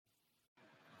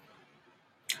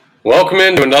Welcome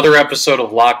into another episode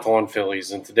of Locked On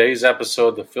Phillies. In today's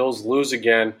episode, the Phils lose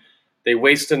again. They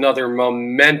waste another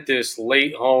momentous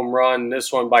late home run,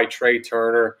 this one by Trea.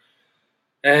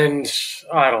 And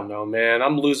I don't know, man.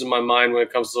 I'm losing my mind when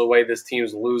it comes to the way this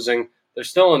team's losing. They're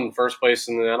still in first place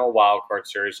in the NL Wildcard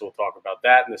Series, so we'll talk about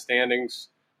that in the standings.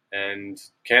 And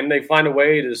can they find a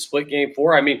way to split Game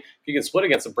 4? I mean, if you can split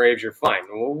against the Braves, you're fine.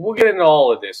 We'll get into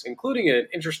all of this, including an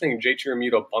interesting JT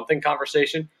Realmuto bunting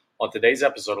conversation on today's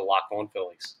episode of Locked On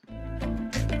Phillies.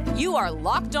 You are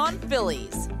Locked On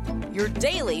Phillies, your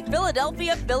daily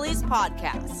Philadelphia Phillies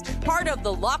podcast. Part of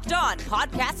the Locked On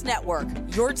Podcast Network,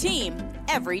 your team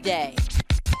every day.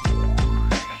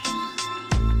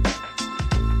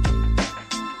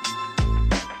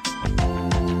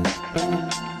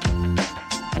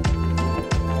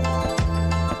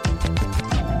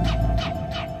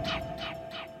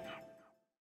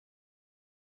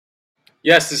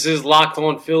 Yes, this is Locked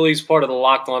On Phillies, part of the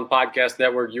Locked On Podcast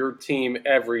Network, your team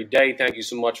every day. Thank you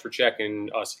so much for checking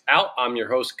us out. I'm your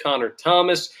host, Connor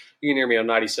Thomas. You can hear me on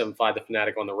 97.5 The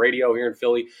Fanatic on the radio here in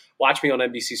Philly. Watch me on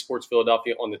NBC Sports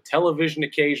Philadelphia on the television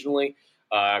occasionally.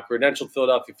 Credentialed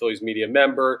Philadelphia Phillies media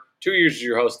member. 2 years as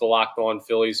your host of the Locked On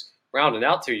Phillies. Rounding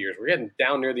out 2 years. We're getting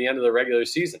down near the end of the regular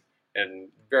season. And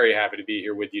very happy to be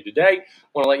here with you today. I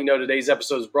want to let you know today's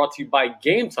episode is brought to you by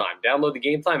Game Time. Download the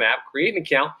Game Time app, create an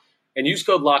account, and use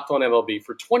code LOCKEDONMLB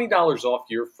for $20 off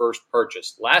your first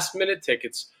purchase. Last-minute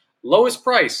tickets, lowest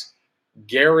price,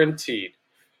 guaranteed.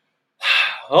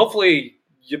 Hopefully,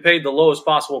 you paid the lowest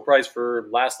possible price for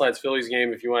last night's Phillies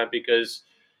game if you went, because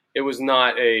it was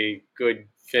not a good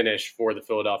finish for the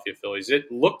Philadelphia Phillies. It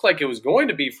looked like it was going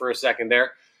to be for a second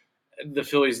there. The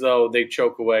Phillies, though, they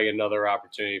choke away another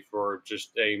opportunity for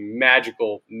just a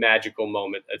magical, magical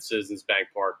moment at Citizens Bank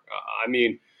Park.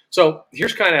 So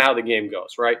here's kind of how the game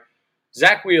goes, right?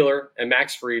 Zach Wheeler and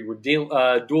Max Fried were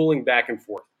dueling back and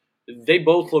forth. They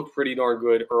both looked pretty darn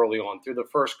good early on through the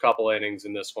first couple innings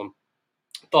in this one.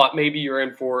 Thought maybe you're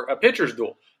in for a pitcher's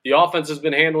duel. The offense has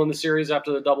been handling the series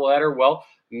after the doubleheader. Well,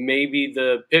 maybe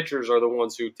the pitchers are the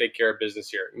ones who take care of business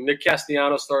here. Nick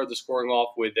Castellanos started the scoring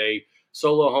off with a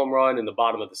solo home run in the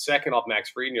bottom of the second off Max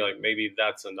Fried, and you're like, maybe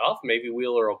that's enough. Maybe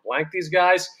Wheeler will blank these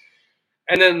guys.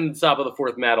 And then top of the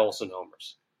fourth, Matt Olson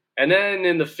homers. And then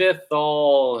in the fifth,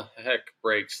 all heck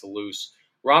breaks loose.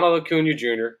 Ronald Acuna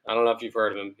Jr., I don't know if you've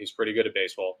heard of him. He's pretty good at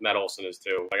baseball. Matt Olson is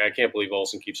too. I can't believe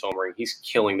Olson keeps homering. He's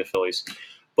killing the Phillies.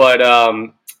 But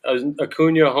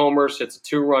Acuna homers, hits a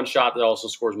two-run shot that also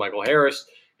scores Michael Harris.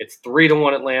 It's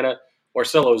 3-1 Atlanta.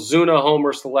 Marcelo Zuna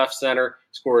homers to left center,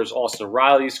 scores Austin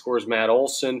Riley, scores Matt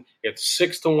Olson. It's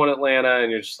 6-1 Atlanta,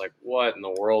 and you're just like, what in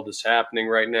the world is happening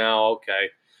right now? Okay.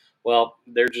 Well,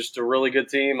 they're just a really good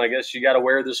team. I guess you got to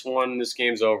wear this one. This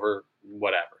game's over.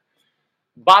 Whatever.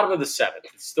 Bottom of the seventh.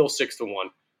 It's still 6-1.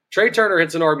 Trea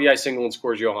hits an RBI single and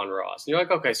scores Johan Rojas. And you're like,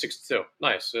 okay, 6-2.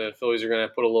 Nice. Phillies are going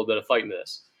to put a little bit of fight into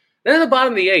this. Then at the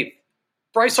bottom of the eighth,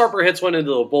 Bryce Harper hits one into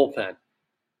the bullpen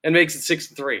and makes it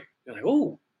 6-3. You're like,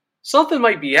 ooh, something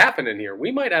might be happening here.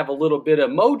 We might have a little bit of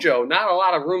mojo. Not a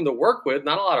lot of room to work with.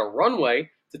 Not a lot of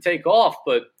runway to take off.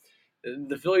 But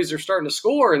the Phillies are starting to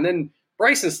score. And then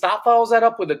Bryson Stott follows that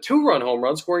up with a two-run home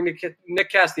run, scoring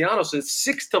Nick Castellanos. It's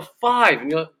 6-5.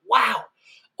 And you're like, wow,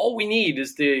 all we need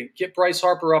is to get Bryce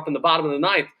Harper up in the bottom of the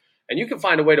ninth, and you can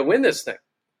find a way to win this thing.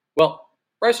 Well,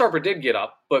 Bryce Harper did get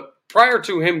up, but prior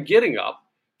to him getting up,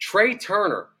 Trea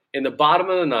in the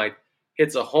bottom of the ninth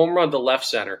hits a home run to left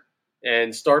center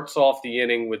and starts off the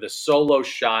inning with a solo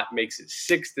shot, makes it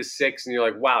 6-6, and you're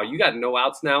like, wow, you got no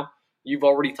outs now. You've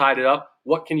already tied it up.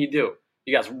 What can you do?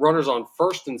 You got runners on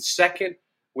first and second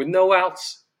with no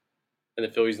outs, and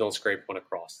the Phillies don't scrape one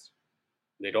across.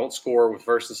 They don't score with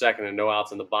first and second and no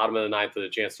outs in the bottom of the ninth with a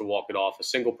chance to walk it off. A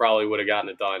single probably would have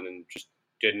gotten it done, and just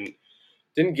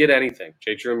didn't get anything.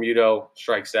 JT Realmuto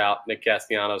strikes out. Nick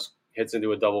Castellanos hits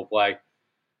into a double play.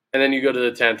 And then you go to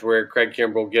the 10th where Craig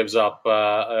Kimbrell gives up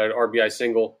an RBI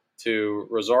single to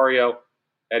Rosario.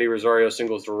 Eddie Rosario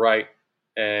singles to right,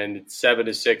 and it's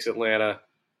 7-6 Atlanta.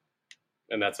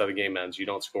 And that's how the game ends. You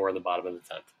don't score in the bottom of the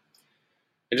 10th.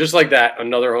 And just like that,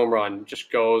 another home run just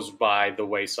goes by the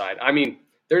wayside. I mean,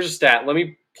 there's a stat. Let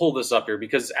me pull this up here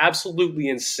because it's absolutely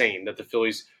insane that the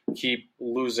Phillies keep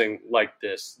losing like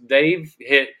this. They've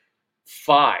hit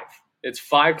 5. It's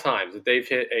 5 times that they've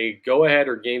hit a go-ahead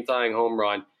or game-tying home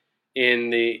run in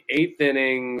the 8th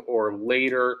inning or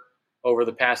later over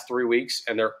the past 3 weeks,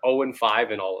 and they're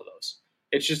 0-5 in all of those.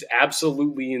 It's just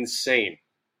absolutely insane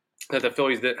that the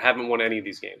Phillies that haven't won any of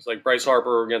these games, like Bryce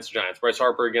Harper against the Giants, Bryce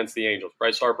Harper against the Angels,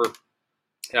 Bryce Harper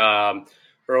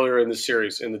earlier in the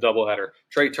series in the doubleheader.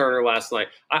 Trea Turner last night.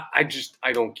 I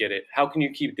don't get it. How can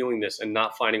you keep doing this and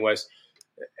not finding ways?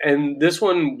 And this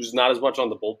one was not as much on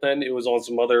the bullpen. It was on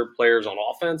some other players on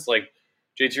offense. Like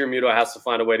JT Realmuto has to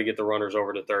find a way to get the runners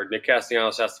over to third. Nick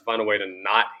Castellanos has to find a way to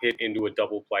not hit into a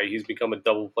double play. He's become a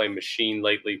double play machine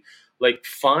lately. Like,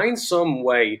 find some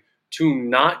way to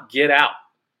not get out.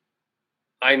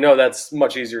 I know that's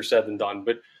much easier said than done,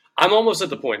 but I'm almost at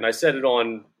the point, and I said it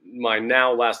on my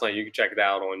Now last night. You can check it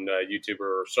out on YouTube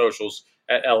or socials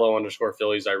at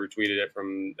LO_Phillies. I retweeted it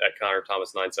from at Connor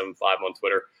Thomas 975 on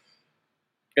Twitter.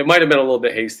 It might have been a little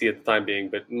bit hasty at the time being,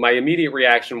 but my immediate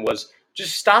reaction was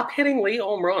just stop hitting late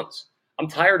home runs. I'm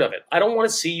tired of it. I don't want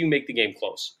to see you make the game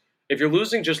close. If you're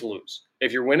losing, just lose.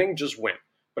 If you're winning, just win.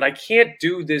 But I can't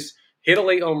do this hit a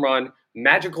late home run,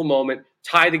 magical moment,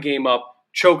 tie the game up,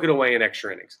 choke it away in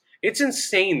extra innings. It's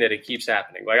insane that it keeps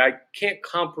happening. Like, I can't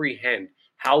comprehend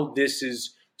how this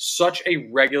is such a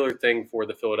regular thing for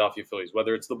the Philadelphia Phillies,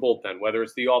 whether it's the bullpen, whether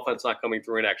it's the offense not coming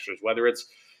through in extras, whether it's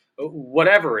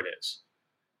whatever it is.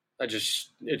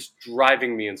 It's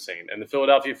driving me insane. And the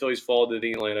Philadelphia Phillies fall to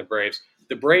the Atlanta Braves.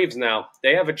 The Braves now,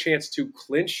 they have a chance to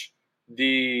clinch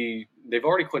they've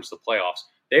already clinched the playoffs.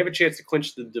 They have a chance to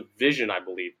clinch the division, I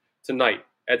believe, tonight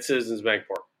at Citizens Bank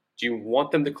Park. Do you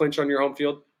want them to clinch on your home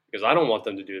field? Because I don't want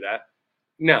them to do that.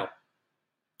 Now,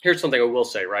 here's something I will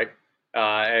say, right?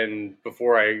 And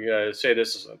before I say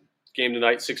this, game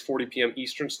tonight, 6:40 p.m.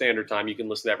 Eastern Standard Time. You can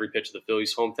listen to every pitch of the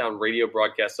Phillies' hometown radio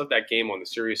broadcast of that game on the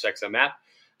SiriusXM app.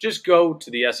 Just go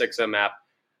to the SXM app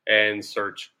and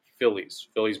search Phillies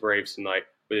Braves tonight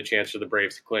with a chance for the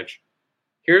Braves to clinch.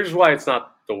 Here's why it's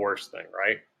not the worst thing,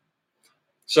 right?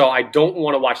 So I don't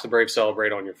want to watch the Braves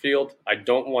celebrate on your field. I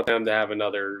don't want them to have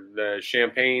another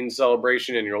champagne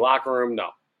celebration in your locker room. No,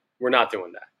 we're not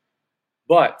doing that.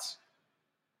 But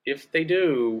if they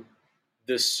do,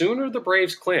 the sooner the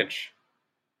Braves clinch,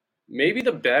 maybe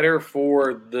the better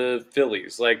for the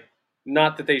Phillies. Like,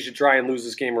 not that they should try and lose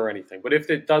this game or anything, but if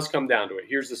it does come down to it,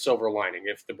 here's the silver lining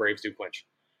if the Braves do clinch.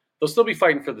 They'll still be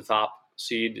fighting for the top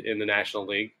seed in the National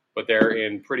League, but they're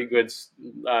in pretty good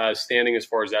standing as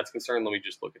far as that's concerned. Let me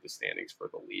just look at the standings for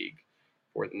the league,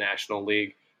 for the National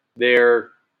League.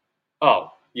 They're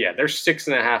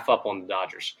 6.5 up on the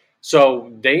Dodgers.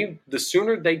 So the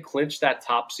sooner they clinch that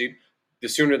top seed, the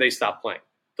sooner they stop playing.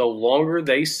 The longer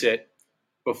they sit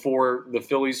before the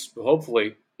Phillies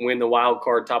hopefully win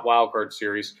the top wild card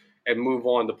series and move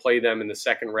on to play them in the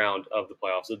second round of the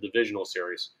playoffs, the divisional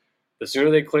series. The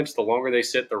sooner they clinch, the longer they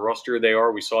sit, the rustier they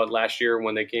are. We saw it last year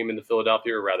when they came into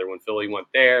Philadelphia, or rather when Philly went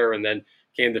there and then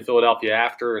came to Philadelphia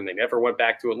after, and they never went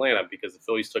back to Atlanta because the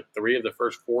Phillies took 3 of the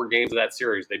first 4 games of that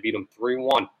series. They beat them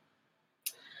 3-1.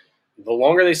 The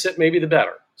longer they sit, maybe the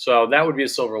better. So that would be a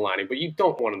silver lining. But you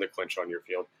don't want them to clinch on your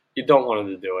field. You don't want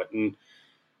them to do it. And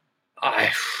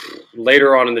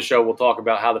later on in the show, we'll talk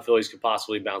about how the Phillies could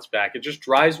possibly bounce back. It just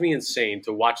drives me insane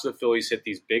to watch the Phillies hit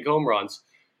these big home runs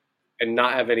and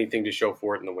not have anything to show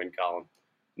for it in the win column.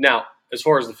 Now, as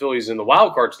far as the Phillies in the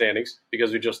wild card standings,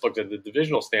 because we just looked at the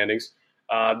divisional standings,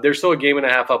 they're still a game and a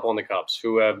half up on the Cubs,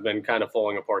 who have been kind of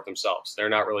falling apart themselves. They're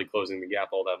not really closing the gap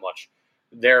all that much.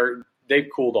 They've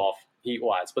cooled off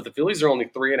heat-wise, but the Phillies are only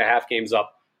 3.5 games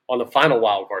up on the final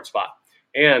wild card spot.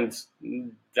 And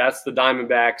that's the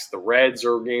Diamondbacks. The Reds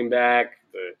are a game back.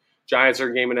 The Giants are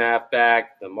a game and a half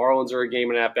back. The Marlins are a game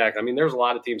and a half back. I mean, there's a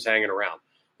lot of teams hanging around.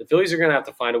 The Phillies are going to have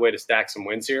to find a way to stack some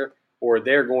wins here, or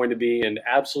they're going to be in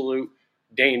absolute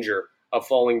danger of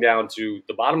falling down to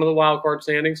the bottom of the wild card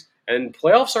standings. And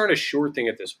playoffs aren't a sure thing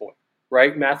at this point,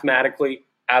 right? Mathematically,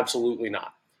 absolutely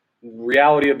not.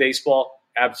 Reality of baseball,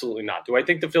 absolutely not. Do I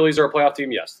think the Phillies are a playoff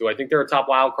team? Yes. Do I think they're a top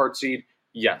wild card seed?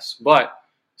 Yes. But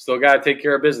still got to take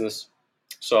care of business.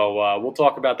 So we'll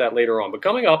talk about that later on. But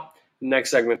coming up,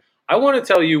 next segment, I want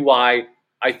to tell you why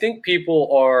I think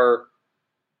people are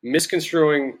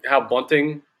misconstruing how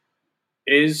bunting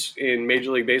is in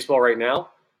Major League Baseball right now.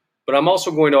 But I'm also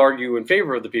going to argue in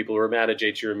favor of the people who are mad at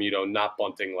JT Realmuto not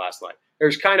bunting last night.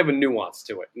 There's kind of a nuance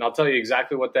to it. And I'll tell you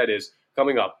exactly what that is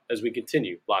coming up as we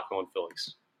continue Locked On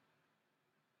Phillies.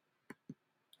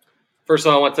 First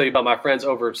of all, I want to tell you about my friends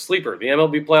over at Sleeper. The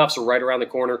MLB playoffs are right around the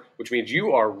corner, which means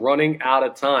you are running out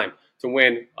of time to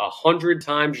win 100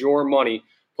 times your money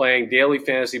playing daily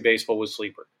fantasy baseball with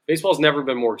Sleeper. Baseball's never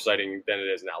been more exciting than it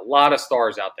is now. A lot of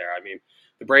stars out there. I mean,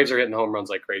 the Braves are hitting home runs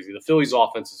like crazy. The Phillies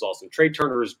offense is awesome. Trea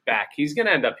Turner is back. He's going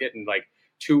to end up hitting like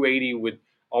 280 with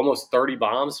almost 30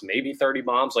 bombs, maybe 30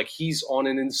 bombs. Like, he's on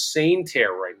an insane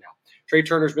tear right now. Trea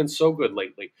Turner's been so good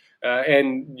lately.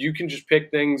 And you can just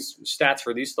pick stats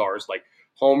for these stars, like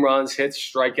home runs, hits,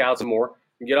 strikeouts, and more.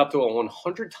 You get up to a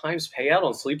 100 times payout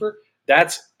on Sleeper.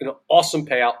 That's an awesome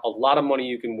payout, a lot of money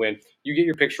you can win. You get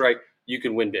your picks right, you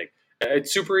can win big.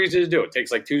 It's super easy to do. It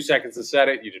takes like 2 seconds to set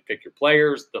it. You just pick your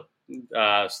players,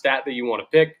 the stat that you want to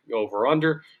pick, over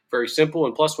under. Very simple.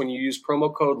 And plus, when you use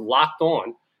promo code Locked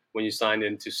On when you sign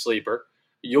into Sleeper,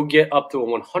 you'll get up to a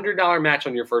 $100 match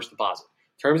on your first deposit.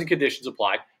 Terms and conditions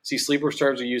apply. See Sleeper's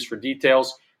terms of use for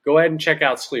details. Go ahead and check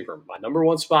out Sleeper, my number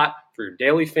one spot for your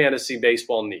daily fantasy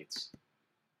baseball needs.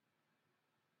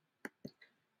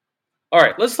 All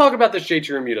right, let's talk about this JT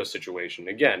Realmuto situation.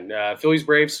 Again,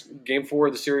 Phillies-Braves, Game 4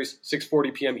 of the series,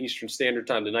 6:40 p.m. Eastern Standard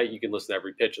Time tonight. You can listen to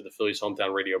every pitch of the Phillies'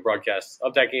 hometown radio broadcast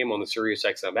of that game on the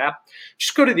SiriusXM app.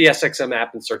 Just go to the SXM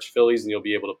app and search Phillies, and you'll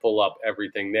be able to pull up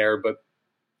everything there. But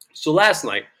so last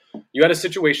night, you had a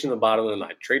situation in the bottom of the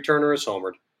ninth. Trey Turner is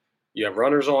homered. You have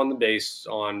runners on the base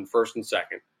on first and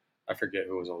second. I forget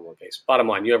who was on one base. Bottom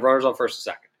line, you have runners on first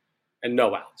and second and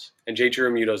no outs. And JT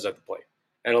Realmuto's at the plate.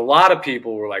 And a lot of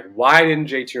people were like, why didn't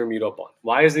JT Realmuto bunt?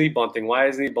 Why isn't he bunting? Why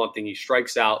isn't he bunting? He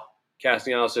strikes out.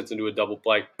 Castellanos sits into a double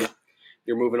play.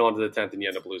 You're moving on to the 10th, and you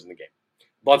end up losing the game.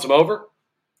 Bunts him over?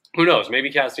 Who knows?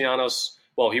 Maybe Castellanos,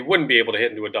 well, he wouldn't be able to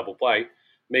hit into a double play.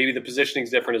 Maybe the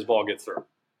positioning's different as ball gets through.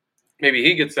 Maybe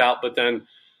he gets out, but then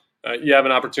you have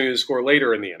an opportunity to score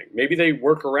later in the inning. Maybe they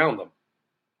work around them,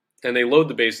 and they load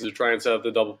the bases to try and set up the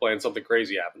double play, and something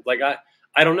crazy happens. Like,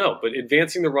 I don't know, but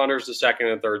advancing the runners to second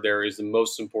and third there is the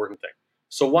most important thing.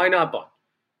 So why not bunt?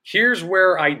 Here's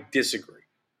where I disagree.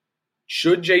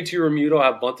 Should JT Realmuto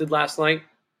have bunted last night?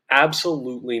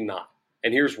 Absolutely not.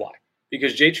 And here's why.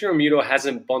 Because JT Realmuto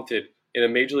hasn't bunted in a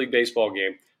Major League Baseball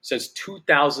game since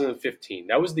 2015.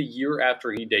 That was the year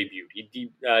after he debuted.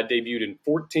 He debuted in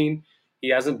 14. He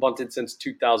hasn't bunted since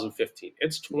 2015.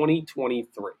 It's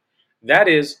 2023. That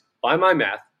is, by my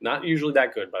math, not usually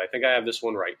that good, but I think I have this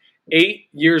one right. 8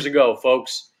 years ago,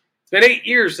 folks. It's been 8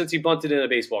 years since he bunted in a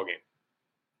baseball game.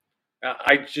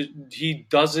 He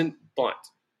doesn't bunt.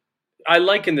 I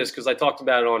liken this because I talked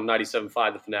about it on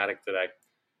 97.5 The Fanatic today.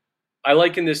 I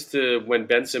liken this to when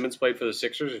Ben Simmons played for the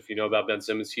Sixers. If you know about Ben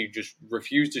Simmons, he just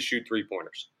refused to shoot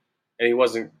three-pointers. And he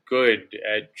wasn't good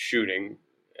at shooting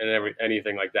and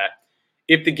anything like that.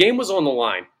 If the game was on the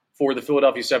line for the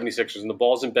Philadelphia 76ers and the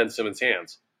ball's in Ben Simmons'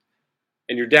 hands,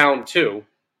 and you're down 2,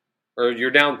 or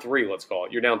you're down 3, let's call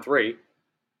it. You're down 3.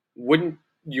 Wouldn't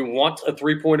you want a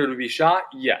three-pointer to be shot?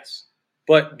 Yes.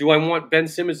 But do I want Ben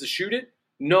Simmons to shoot it?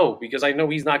 No, because I know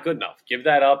he's not good enough. Give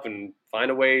that up and find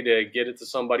a way to get it to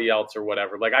somebody else or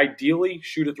whatever. Like, ideally,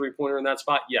 shoot a three-pointer in that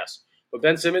spot, yes. But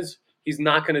Ben Simmons, he's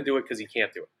not going to do it because he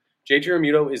can't do it. JT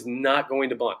Realmuto is not going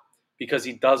to bunt because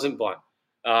he doesn't bunt.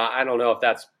 I don't know if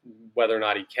that's whether or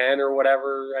not he can or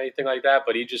whatever, anything like that,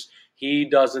 but he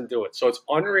doesn't do it. So it's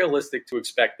unrealistic to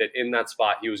expect that in that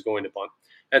spot he was going to bunt.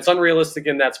 And it's unrealistic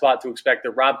in that spot to expect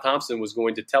that Rob Thompson was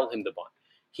going to tell him to bunt.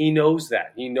 He knows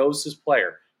that. He knows his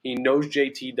player. He knows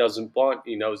JT doesn't bunt.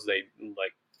 He knows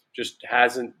just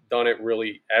hasn't done it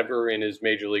really ever in his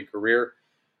major league career,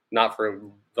 not for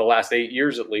the last 8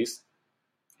 years at least.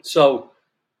 So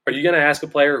are you going to ask a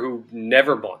player who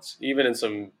never bunts, even in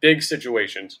some big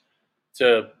situations,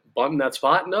 to bunt in that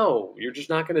spot? No, you're just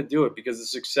not going to do it because the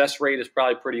success rate is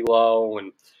probably pretty low.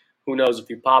 And who knows, if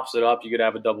he pops it up, you could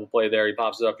have a double play there. He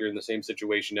pops it up, you're in the same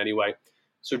situation anyway.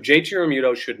 So JT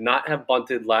Realmuto should not have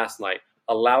bunted last night.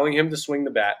 Allowing him to swing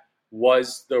the bat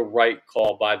was the right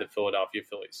call by the Philadelphia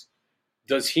Phillies.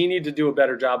 Does he need to do a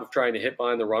better job of trying to hit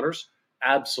behind the runners?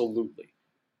 Absolutely.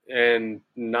 And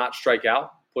not strike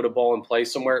out, put a ball in play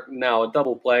somewhere. Now, a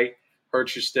double play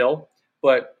hurts you still.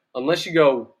 But unless you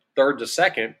go third to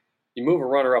second, you move a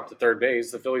runner up to third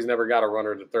base. The Phillies never got a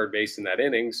runner to third base in that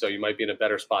inning, so you might be in a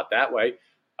better spot that way.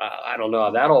 I don't know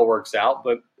how that all works out,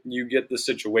 but you get the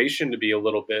situation to be a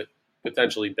little bit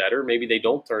potentially better. Maybe they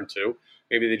don't turn 2.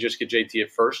 Maybe they just get JT at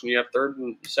first, and you have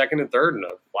second and third, and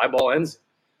a fly ball ends.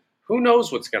 Who knows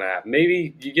what's going to happen?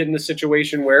 Maybe you get in a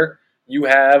situation where you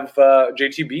have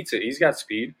JT beats it. He's got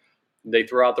speed. They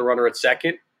throw out the runner at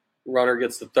second. Runner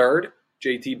gets the third.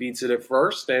 JT beats it at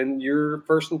first, and you're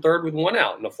first and third with 1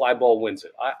 out, and a fly ball wins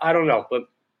it. I don't know, but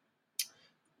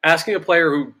asking a player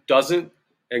who doesn't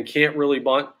and can't really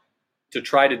bunt to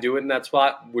try to do it in that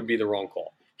spot would be the wrong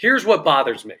call. Here's what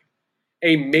bothers me.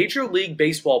 A Major League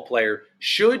Baseball player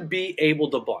should be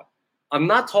able to bunt. I'm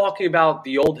not talking about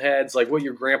the old heads like what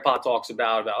your grandpa talks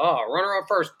about, runner on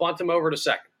first, bunt him over to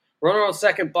second. Runner on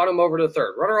second, bunt him over to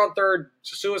third. Runner on third,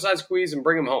 suicide squeeze, and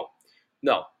bring him home.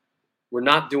 No, we're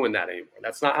not doing that anymore.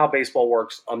 That's not how baseball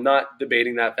works. I'm not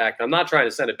debating that fact. I'm not trying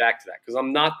to send it back to that because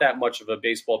I'm not that much of a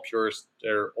baseball purist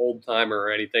or old-timer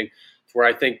or anything to where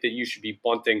I think that you should be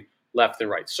bunting left and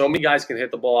right. So many guys can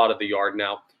hit the ball out of the yard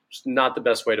now. It's not the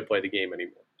best way to play the game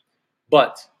anymore.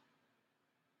 But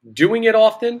Doing it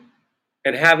often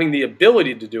and having the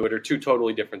ability to do it are two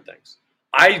totally different things.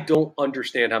 I don't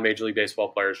understand how Major League Baseball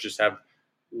players just have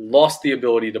lost the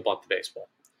ability to bunt the baseball.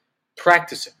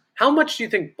 Practicing. How much do you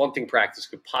think bunting practice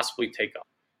could possibly take up?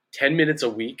 10 minutes a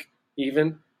week,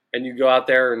 even? And you go out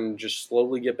there and just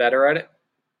slowly get better at it?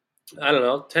 I don't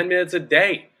know, 10 minutes a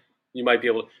day. You might be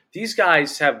able to. These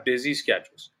guys have busy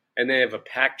schedules and they have a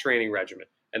packed training regimen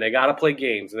and they got to play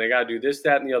games and they got to do this,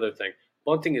 that, and the other thing.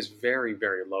 Bunting is very,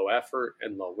 very low effort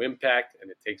and low impact,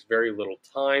 and it takes very little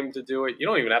time to do it. You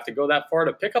don't even have to go that far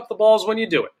to pick up the balls when you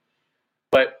do it.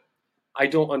 But I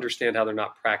don't understand how they're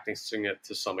not practicing it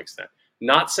to some extent.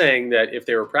 Not saying that if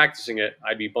they were practicing it,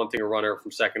 I'd be bunting a runner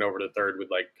from second over to third with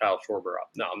like Kyle Schwarber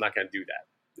up. No, I'm not going to do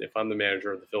that if I'm the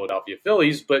manager of the Philadelphia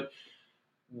Phillies. But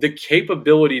the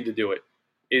capability to do it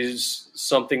is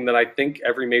something that I think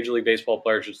every Major League Baseball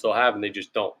player should still have, and they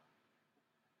just don't.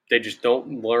 They just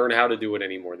don't learn how to do it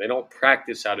anymore. They don't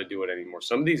practice how to do it anymore.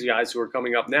 Some of these guys who are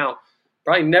coming up now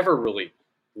probably never really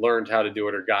learned how to do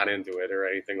it or got into it or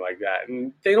anything like that.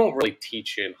 And they don't really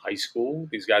teach in high school.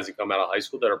 These guys that come out of high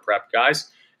school that are prep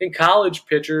guys. In college,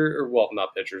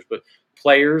 not pitchers, but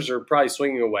players are probably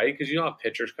swinging away because you don't have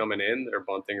pitchers coming in that are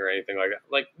bunting or anything like that.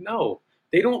 Like, no,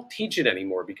 they don't teach it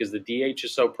anymore because the DH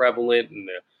is so prevalent and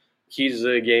the keys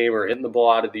to the game are hitting the ball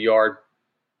out of the yard.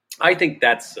 I think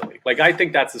that's silly. Like, I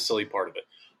think that's the silly part of it.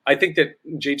 I think that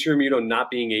JT Realmuto not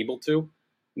being able to,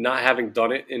 not having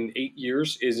done it in 8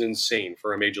 years is insane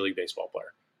for a Major League Baseball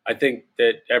player. I think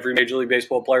that every Major League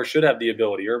Baseball player should have the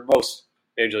ability, or most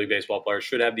Major League Baseball players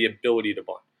should have the ability to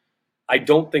bunt. I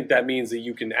don't think that means that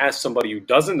you can ask somebody who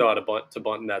doesn't know how to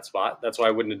bunt in that spot. That's why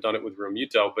I wouldn't have done it with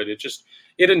Realmuto. But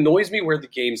it annoys me where the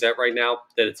game's at right now,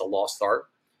 that it's a lost art.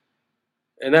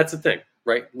 And that's the thing,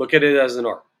 right? Look at it as an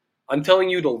art. I'm telling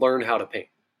you to learn how to paint.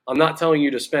 I'm not telling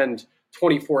you to spend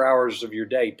 24 hours of your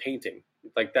day painting.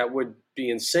 Like, that would be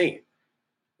insane.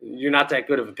 You're not that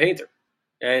good of a painter.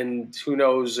 And who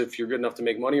knows if you're good enough to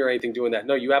make money or anything doing that.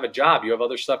 No, you have a job. You have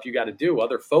other stuff you got to do,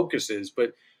 other focuses.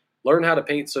 But learn how to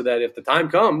paint so that if the time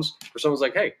comes where someone's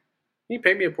like, hey, can you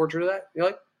paint me a portrait of that? You're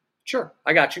like, sure,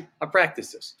 I got you. I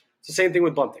practiced this. It's the same thing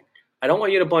with bunting. I don't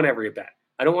want you to bunt every at bat.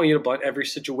 I don't want you to bunt every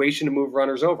situation to move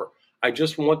runners over. I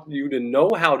just want you to know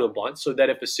how to bunt so that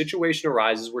if a situation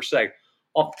arises where, say,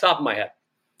 off the top of my head,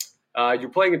 you're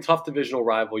playing a tough divisional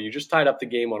rival. You just tied up the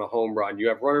game on a home run. You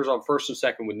have runners on first and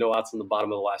second with no outs in the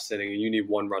bottom of the last inning, and you need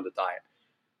one run to tie it.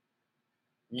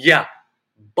 Yeah,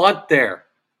 bunt there.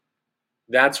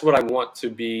 That's what I want to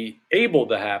be able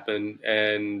to happen,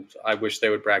 and I wish they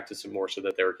would practice it more so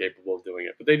that they were capable of doing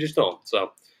it. But they just don't.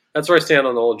 So that's where I stand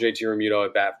on the whole JT Realmuto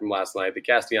at bat from last night. The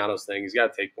Castellanos thing, he's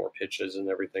got to take more pitches and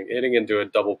everything. Hitting into a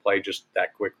double play just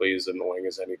that quickly is annoying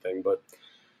as anything. But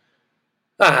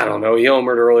I don't know. He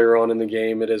homered earlier on in the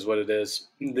game. It is what it is.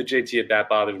 The JT at bat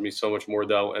bothered me so much more,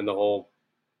 though. And the whole,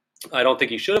 I don't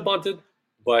think he should have bunted,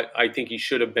 but I think he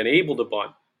should have been able to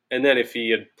bunt. And then if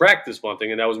he had practiced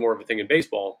bunting, and that was more of a thing in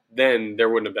baseball, then there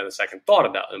wouldn't have been a second thought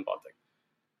about him bunting.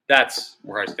 That's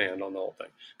where I stand on the whole thing.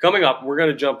 Coming up, we're going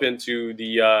to jump into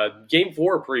the Game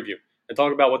 4 preview and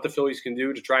talk about what the Phillies can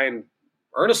do to try and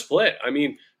earn a split. I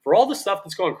mean, for all the stuff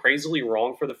that's gone crazily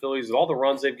wrong for the Phillies and all the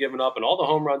runs they've given up and all the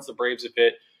home runs the Braves have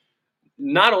hit,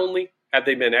 not only have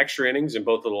they been extra innings in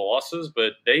both of the losses,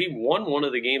 but they won one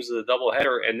of the games of the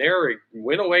doubleheader, and they're a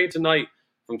win away tonight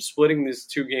from splitting this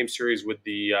 2-game series with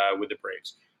the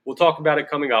Braves. We'll talk about it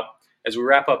coming up as we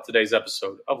wrap up today's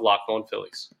episode of Locked On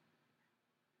Phillies.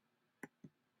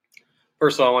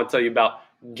 First of all, I want to tell you about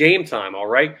Game Time, all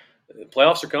right? The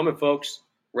playoffs are coming, folks.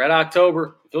 We're at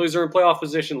October. The Phillies are in playoff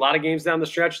position. A lot of games down the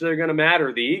stretch that are going to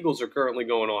matter. The Eagles are currently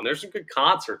going on. There's some good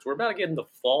concerts. We're about to get into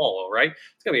fall, all right?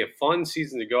 It's going to be a fun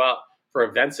season to go out for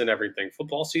events and everything.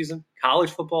 Football season,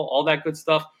 college football, all that good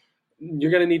stuff.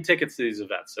 You're going to need tickets to these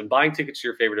events. And buying tickets to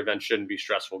your favorite event shouldn't be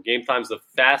stressful. Game Time's the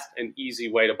fast and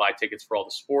easy way to buy tickets for all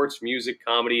the sports, music,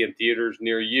 comedy, and theaters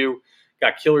near you.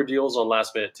 Got killer deals on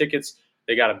last-minute tickets.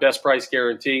 They got a best price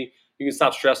guarantee. You can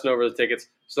stop stressing over the tickets,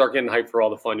 start getting hyped for all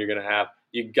the fun you're going to have.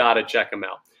 You got to check them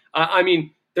out. I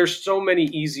mean, there's so many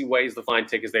easy ways to find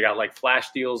tickets. They got like flash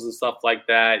deals and stuff like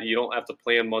that. You don't have to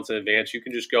plan months in advance. You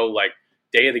can just go like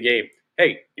day of the game.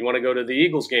 Hey, you want to go to the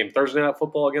Eagles game, Thursday Night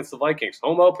Football against the Vikings,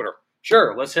 home opener?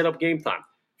 Sure, let's hit up Game Time.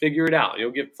 Figure it out.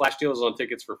 You'll get flash deals on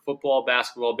tickets for football,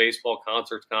 basketball, baseball,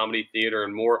 concerts, comedy, theater,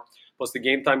 and more. Plus the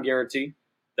Game Time guarantee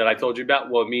that I told you about,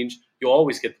 well, it means you'll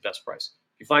always get the best price.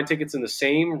 If you find tickets in the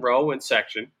same row and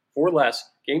section for less,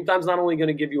 Game Time's not only going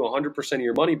to give you 100% of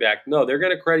your money back, no, they're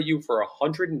going to credit you for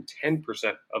 110%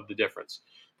 of the difference.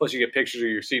 Plus, you get pictures of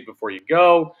your seat before you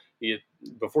go,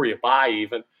 before you buy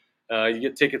even. You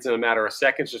get tickets in a matter of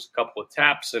seconds, just a couple of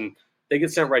taps, and they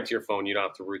get sent right to your phone. You don't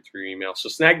have to root through your email. So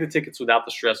snag the tickets without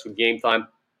the stress with Game Time.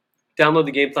 Download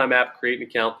the Game Time app, create an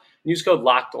account, and use code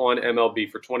LOCKEDONMLB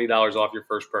for $20 off your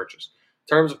first purchase.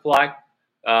 Terms apply.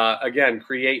 Again,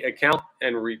 create an account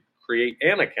and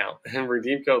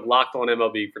redeem code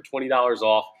LOCKEDONMLB for $20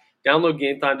 off. Download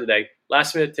Game Time today.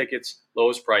 Last minute tickets,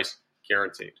 lowest price,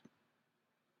 guaranteed.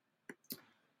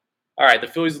 All right, the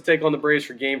Phillies will take on the Braves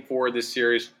for Game 4 of this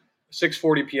series.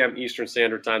 6:40 p.m. Eastern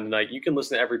Standard Time tonight. You can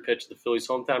listen to every pitch of the Phillies'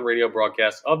 hometown radio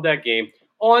broadcast of that game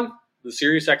on the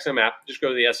SiriusXM app. Just go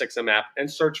to the SXM app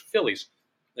and search Phillies,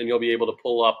 and you'll be able to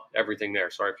pull up everything there.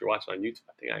 Sorry if you're watching on YouTube.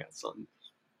 I think I got something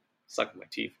stuck in my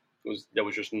teeth. That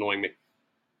was just annoying me.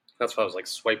 That's why I was like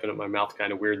swiping at my mouth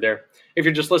kind of weird there. If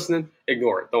you're just listening,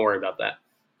 ignore it. Don't worry about that.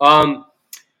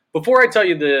 Before I tell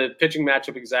you the pitching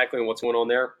matchup exactly and what's going on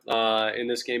there in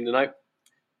this game tonight,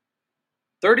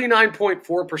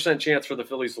 39.4% chance for the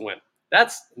Phillies to win.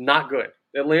 That's not good.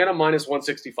 Atlanta minus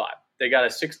 165. They got a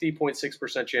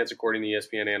 60.6% chance according to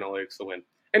ESPN Analytics to win.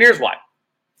 And here's why.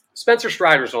 Spencer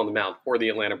Strider's on the mound for the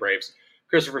Atlanta Braves.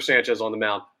 Christopher Sanchez on the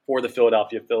mound for the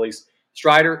Philadelphia Phillies.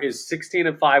 Strider is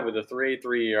 16-5 with a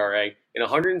 3.83 ERA. In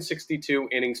 162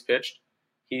 innings pitched,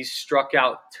 he struck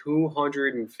out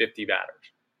 250 batters.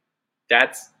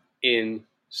 That's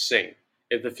insane.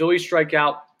 If the Phillies strike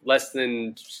out less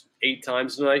than 8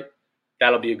 times tonight,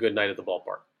 that'll be a good night at the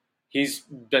ballpark. He's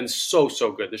been so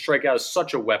good. The strikeout is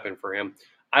such a weapon for him.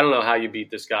 I don't know how you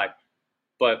beat this guy,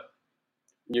 but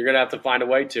you're going to have to find a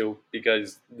way to,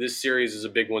 because this series is a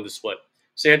big one to split.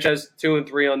 Sanchez,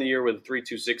 2-3 on the year with a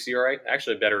 3.26 ERA,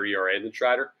 actually a better ERA than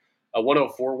Strider. A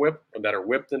 104 whip, a better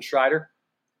whip than Strider.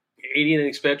 80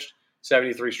 innings pitched,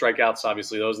 73 strikeouts.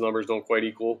 Obviously, those numbers don't quite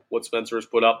equal what Spencer has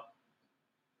put up.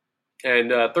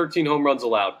 And 13 home runs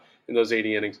allowed in those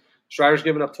 80 innings. Strider's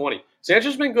given up 20.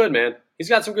 Sanchez's been good, man. He's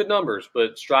got some good numbers,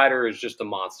 but Strider is just a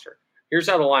monster. Here's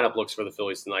how the lineup looks for the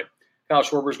Phillies tonight. Kyle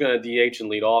Schwarber's going to DH and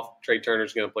lead off. Trey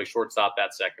Turner's going to play shortstop,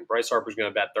 bat second. Bryce Harper's going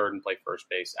to bat third and play first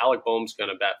base. Alec Boehm's going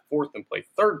to bat fourth and play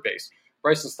third base.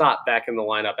 Bryson Stott back in the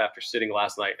lineup after sitting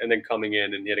last night and then coming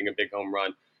in and hitting a big home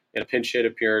run in a pinch hit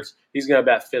appearance. He's going to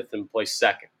bat fifth and play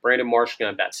second. Brandon Marsh is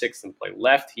going to bat sixth and play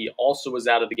left. He also was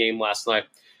out of the game last night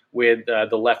with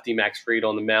the lefty Max Fried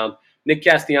on the mound. Nick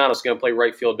Castellanos going to play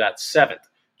right field, bat seventh.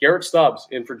 Garrett Stubbs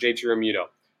in for JT Realmuto,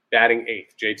 batting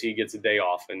eighth. JT gets a day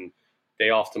off, and day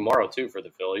off tomorrow too for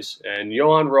the Phillies. And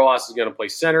Johan Rojas is going to play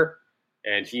center,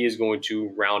 and he is going to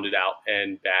round it out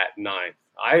and bat ninth.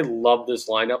 I love this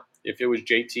lineup. If it was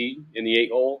JT in the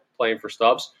 8-hole playing for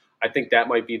Stubbs, I think that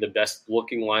might be the best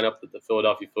looking lineup that the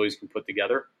Philadelphia Phillies can put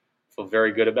together. Feel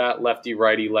very good about it. Lefty,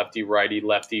 righty, lefty, righty,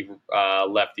 lefty,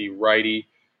 lefty, righty,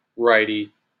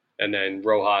 righty, and then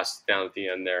Rojas down at the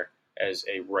end there as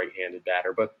a right-handed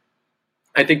batter. But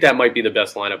I think that might be the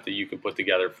best lineup that you can put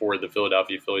together for the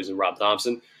Philadelphia Phillies and Rob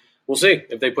Thompson. We'll see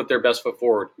if they put their best foot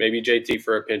forward. Maybe JT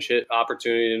for a pinch hit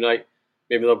opportunity tonight.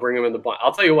 Maybe they'll bring him in the bunt.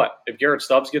 I'll tell you what, if Garrett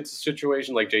Stubbs gets a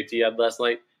situation like JT had last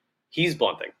night, he's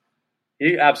bunting.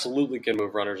 He absolutely can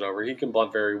move runners over. He can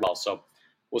bunt very well. So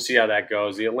we'll see how that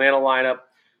goes. The Atlanta lineup,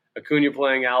 Acuna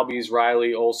playing Albies,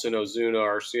 Riley, Olsen, Ozuna,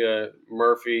 Arcia,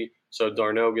 Murphy. So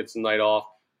Darno gets the night off.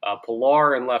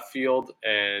 Pilar in left field,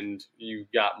 and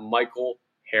you've got Michael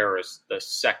Harris, the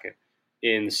second,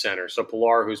 in center. So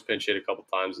Pilar, who's pinch hit a couple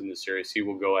times in the series, he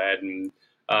will go ahead and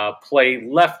play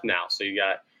left now. So you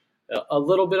got a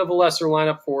little bit of a lesser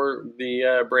lineup for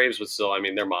the Braves, but still, I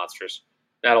mean, they're monsters.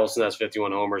 Matt Olson has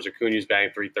 51 homers. Acuna's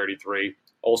batting 333.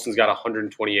 Olson's got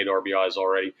 128 RBIs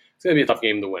already. It's going to be a tough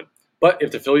game to win. But if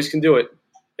the Phillies can do it,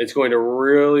 it's going to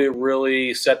really,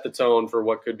 really set the tone for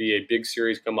what could be a big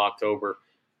series come October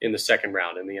in the second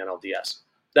round in the NLDS.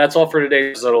 That's all for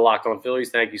today's episode of Locked On Phillies.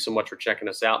 Thank you so much for checking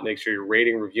us out. Make sure you're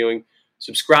rating, reviewing,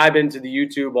 subscribing to the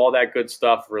YouTube, all that good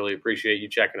stuff. Really appreciate you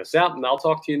checking us out. And I'll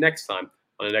talk to you next time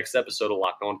on the next episode of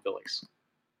Locked On Phillies.